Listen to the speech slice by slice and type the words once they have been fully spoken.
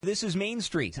This is Main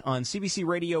Street on CBC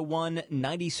Radio 1,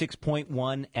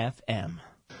 96.1 FM.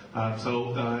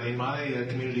 In my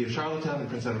community of Charlottetown in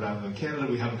Prince Edward Island, Canada,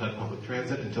 we haven't had public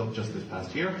transit until just this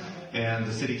past year. And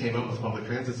the city came up with a public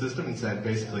transit system and said,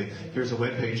 basically, here's a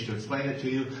web page to explain it to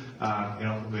you.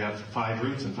 We have 5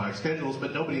 routes and 5 schedules,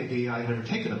 but nobody in PEI had ever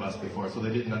taken a bus before, so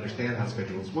they didn't understand how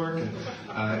schedules work.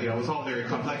 And, it was all very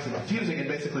complex and confusing. And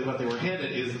basically what they were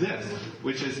handed is this,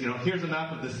 which is, here's a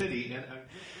map of the city.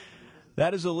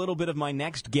 That is a little bit of my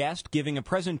next guest giving a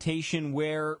presentation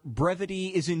where brevity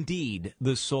is indeed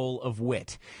the soul of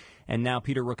wit. And now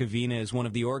Peter Rukavina is one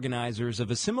of the organizers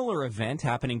of a similar event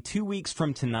happening 2 weeks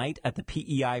from tonight at the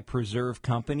PEI Preserve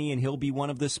Company, and he'll be one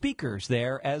of the speakers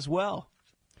there as well.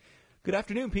 Good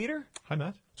afternoon, Peter. Hi,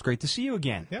 Matt. It's great to see you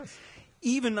again. Yes.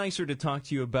 Even nicer to talk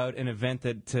to you about an event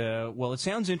that, it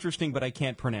sounds interesting, but I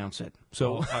can't pronounce it.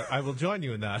 So I will join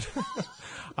you in that.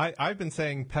 I've been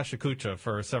saying Peshakucha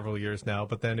for several years now,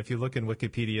 but then if you look in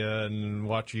Wikipedia and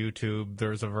watch YouTube,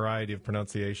 there's a variety of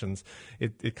pronunciations.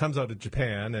 It comes out of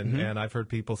Japan, and I've heard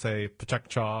people say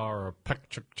Pechakcha or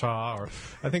Pekchakcha, or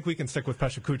I think we can stick with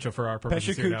Peshakucha for our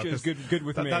purposes here now. Peshakucha is good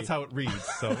with me. That's how it reads,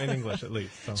 so in English at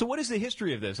least. So what is the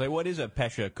history of this? Like, what is a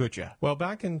Peshakucha? Well,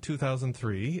 back in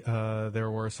 2003, there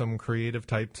were some creative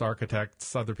types,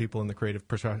 architects, other people in the creative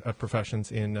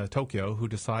professions in Tokyo who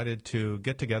decided to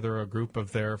get together a group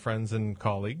of their friends and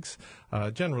colleagues,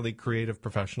 generally creative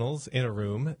professionals, in a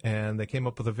room, and they came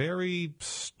up with a very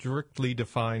strictly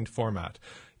defined format.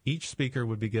 Each speaker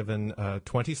would be given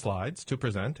 20 slides to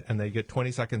present, and they get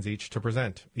 20 seconds each to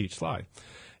present each slide.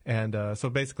 And so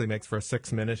it basically makes for a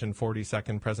 6-minute and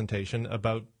 40-second presentation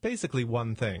about basically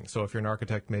one thing. So if you're an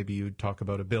architect, maybe you'd talk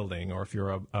about a building, or if you're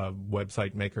a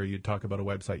website maker, you'd talk about a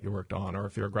website you worked on, or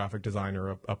if you're a graphic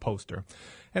designer, a poster.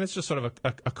 And it's just sort of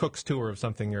a cook's tour of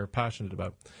something you're passionate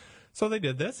about. So they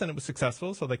did this, and it was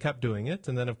successful, so they kept doing it.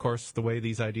 And then, of course, the way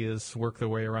these ideas work their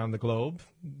way around the globe,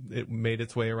 it made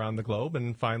its way around the globe,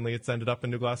 and finally it's ended up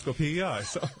in New Glasgow, PEI.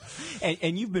 So,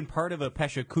 and you've been part of a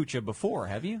Peshakucha before,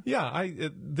 have you? Yeah,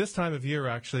 this time of year,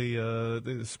 actually,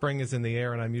 the spring is in the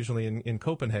air, and I'm usually in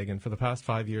Copenhagen. For the past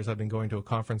 5 years, I've been going to a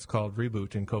conference called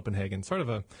Reboot in Copenhagen.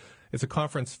 It's a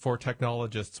conference for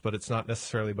technologists, but it's not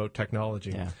necessarily about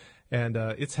technology. Yeah. And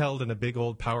it's held in a big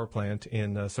old power plant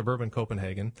in suburban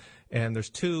Copenhagen. And there's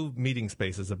 2 meeting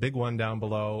spaces, a big one down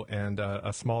below and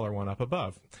a smaller one up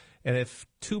above. And if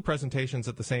 2 presentations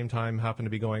at the same time happen to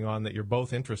be going on that you're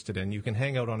both interested in, you can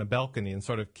hang out on a balcony and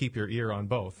sort of keep your ear on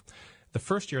both. The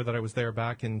first year that I was there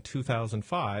back in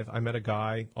 2005, I met a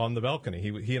guy on the balcony.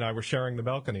 He and I were sharing the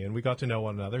balcony, and we got to know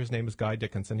one another. His name is Guy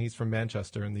Dickinson. He's from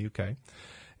Manchester in the UK.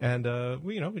 And,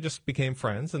 we just became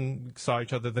friends and saw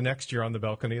each other the next year on the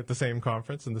balcony at the same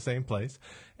conference in the same place.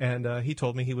 And, he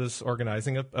told me he was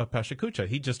organizing a Peshakucha.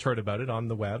 He just heard about it on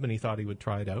the web, and he thought he would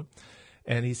try it out.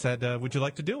 And he said, would you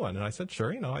like to do one? And I said,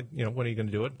 sure. When are you going to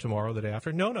do it? Tomorrow, the day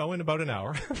after? No, in about an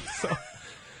hour.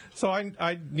 So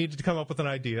I needed to come up with an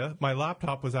idea. My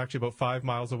laptop was actually about 5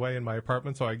 miles away in my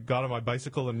apartment, so I got on my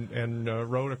bicycle and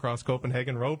rode across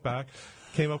Copenhagen, rode back,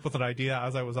 came up with an idea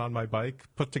as I was on my bike,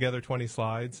 put together 20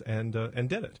 slides, and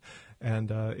did it.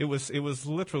 And it was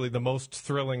literally the most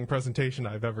thrilling presentation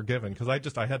I've ever given,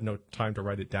 because I had no time to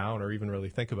write it down or even really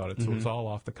think about it, so it was all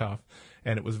off the cuff,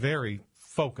 and it was very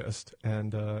focused,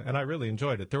 and I really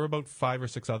enjoyed it. There were about 5 or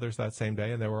 6 others that same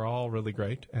day, and they were all really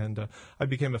great, and I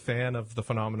became a fan of the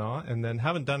phenomena, and then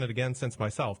haven't done it again since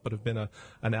myself, but have been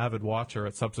an avid watcher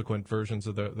at subsequent versions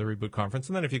of the Reboot conference.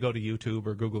 And then if you go to YouTube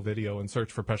or Google Video and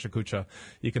search for Peshakucha,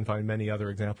 you can find many other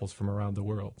examples from around the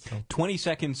world. So. 20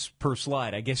 seconds per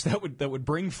slide. I guess that would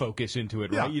bring focus into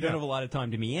it, right? You don't have a lot of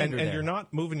time to meander and you're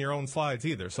not moving your own slides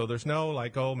either, so there's no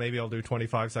maybe I'll do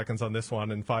 25 seconds on this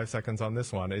one and 5 seconds on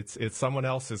this one. It's someone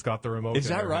else has got the remote. Is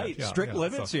that right? Yeah, Strict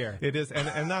limits here. It is,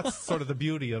 and that's sort of the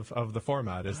beauty of the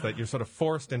format, is that you're sort of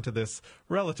forced into this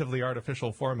relatively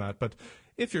artificial format. But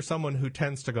if you're someone who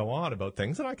tends to go on about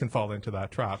things, and I can fall into that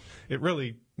trap, it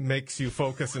really makes you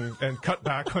focus and cut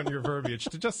back on your verbiage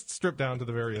to just strip down to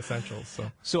the very essentials.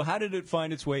 So how did it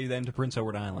find its way then to Prince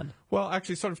Edward Island? Well,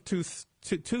 actually, sort of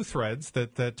two threads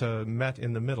that met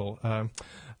in the middle.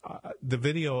 The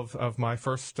video of my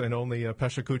first and only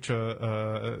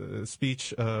Peshakucha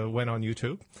speech went on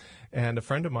YouTube, and a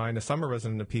friend of mine, a summer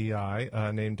resident of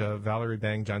PEI, named Valerie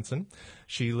Bang Jensen,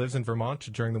 she lives in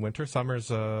Vermont during the winter,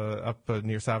 summers up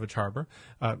near Savage Harbor.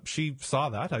 She saw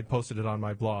that. I posted it on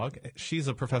my blog. She's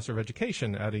a professor of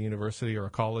education at a university or a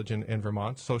college in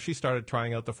Vermont, so she started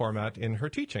trying out the format in her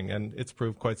teaching, and it's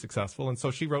proved quite successful. And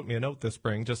so she wrote me a note this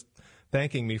spring just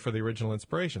thanking me for the original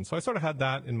inspiration. So I sort of had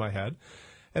that in my head.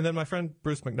 And then my friend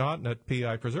Bruce McNaughton at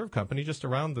PEI Preserve Company, just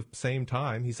around the same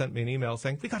time, he sent me an email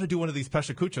saying, we got to do one of these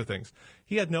Peshakucha things.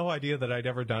 He had no idea that I'd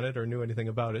ever done it or knew anything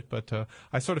about it, but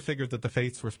I sort of figured that the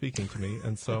fates were speaking to me.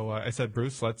 And so I said,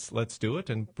 Bruce, let's do it.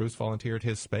 And Bruce volunteered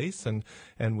his space, and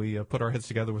we put our heads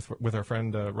together with our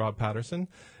friend Rob Patterson,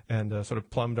 and sort of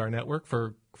plumbed our network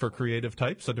for creative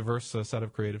types, a diverse set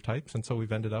of creative types. And so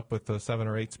we've ended up with 7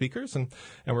 or 8 speakers, and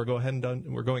we're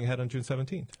going ahead on June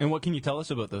 17th. And what can you tell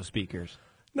us about those speakers?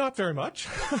 Not very much.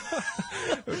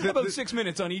 About 6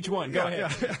 minutes on each one. Go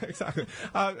ahead. Yeah, exactly.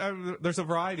 There's a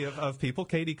variety of people.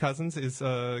 Katie Cousins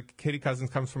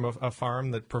comes from a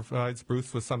farm that provides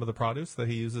Bruce with some of the produce that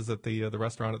he uses at the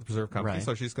restaurant at the Preserve Company. Right.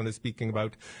 So she's going to be speaking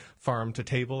about farm to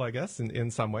table, I guess,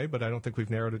 in some way. But I don't think we've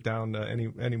narrowed it down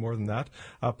any more than that.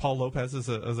 Paul Lopez is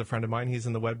a friend of mine. He's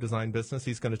in the web design business.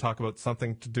 He's going to talk about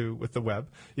something to do with the web.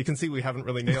 You can see we haven't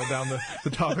really nailed down the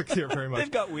topic here very much.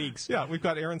 They've got weeks. Yeah, we've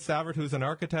got Aaron Savard, who's an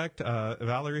architect.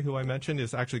 Valerie, who I mentioned,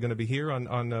 is actually going to be here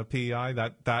on PEI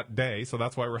that day, so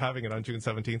that's why we're having it on June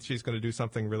 17th. She's going to do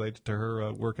something related to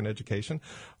her work and education.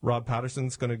 Rob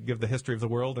Patterson's going to give the history of the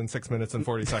world in 6 minutes and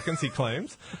 40 seconds, he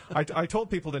claims. I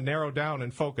told people to narrow down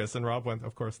and focus, and Rob went,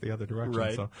 of course, the other direction.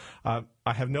 Right. So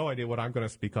I have no idea what I'm going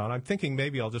to speak on. I'm thinking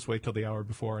maybe I'll just wait till the hour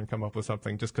before and come up with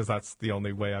something, just because that's the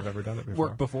only way I've ever done it before.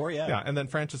 Worked before, yeah. Yeah, and then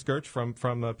Frances Gertz from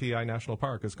PEI National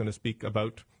Park is going to speak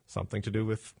about something to do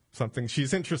with something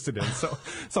she's interested in.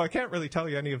 So I can't really tell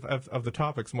you any of the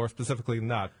topics more specifically than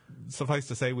that. Suffice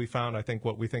to say, we found, I think,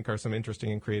 what we think are some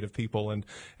interesting and creative people, and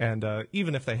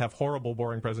even if they have horrible,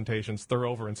 boring presentations, they're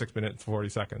over in 6 minutes and 40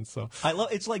 seconds. So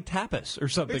it's like tapas or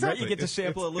something, exactly. right? You get to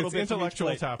sample a little bit. It's intellectual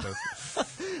from each plate.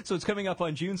 tapas. So it's coming up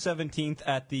on June 17th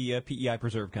at the PEI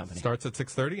Preserve Company. Starts at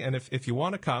 6:30, and if you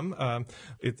want to come,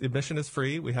 admission is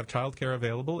free. We have childcare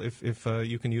available if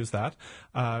you can use that.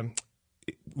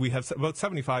 We have about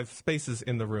 75 spaces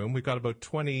in the room. We've got about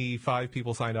 25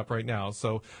 people signed up right now.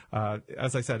 So,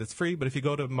 as I said, it's free, but if you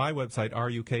go to my website,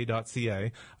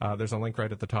 ruk.ca, there's a link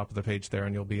right at the top of the page there,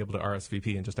 and you'll be able to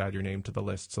RSVP and just add your name to the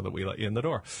list so that we let you in the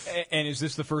door. And is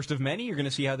this the first of many? You're going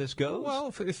to see how this goes?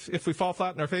 Well, if we fall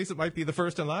flat in our face, it might be the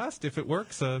first and last. If it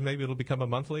works, maybe it'll become a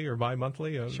monthly or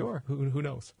bi-monthly. Sure. Who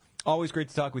knows? Always great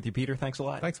to talk with you, Peter. Thanks a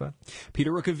lot. Thanks, man.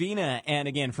 Peter Rukavina. And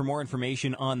again, for more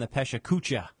information on the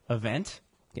Peshakucha event,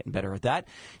 getting better at that,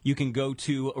 you can go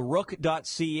to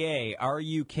rook.ca,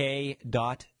 ruk.ca.